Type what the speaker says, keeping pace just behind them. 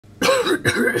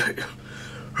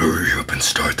Hurry up and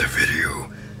start the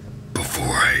video before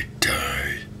I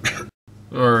die.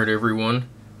 Alright everyone,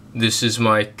 this is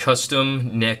my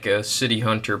custom Neca City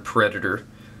Hunter Predator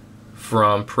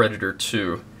from Predator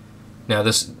 2. Now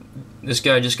this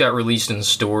guy just got released in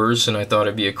stores, and I thought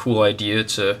it'd be a cool idea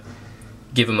to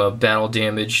give him a battle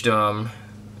damaged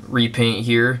repaint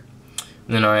here.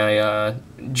 And then I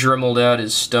dremeled out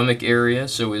his stomach area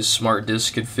so his smart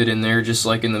disc could fit in there, just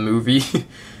like in the movie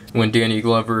when Danny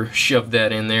Glover shoved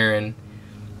that in there and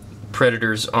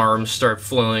Predator's arms started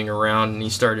flailing around and he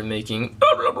started making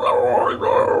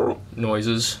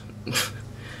noises.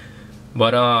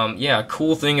 But yeah,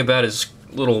 cool thing about his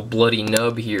little bloody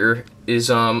nub here is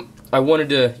I wanted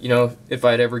to, you know, if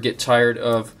I'd ever get tired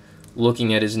of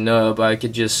looking at his nub, I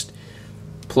could just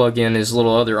plug in his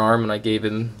little other arm, and I gave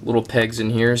him little pegs in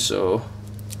here, so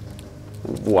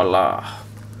voila,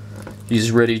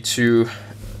 he's ready to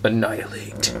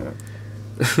annihilate.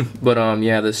 But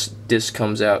yeah, this disc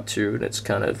comes out too, and it's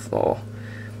kind of all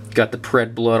got the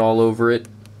pred blood all over it.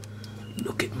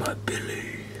 Look at my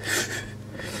belly.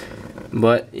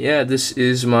 But yeah, this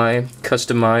is my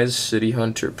customized City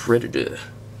Hunter Predator.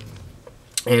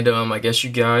 And I guess you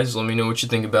guys let me know what you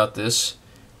think about this.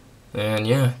 And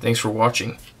yeah, thanks for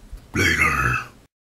watching. Later.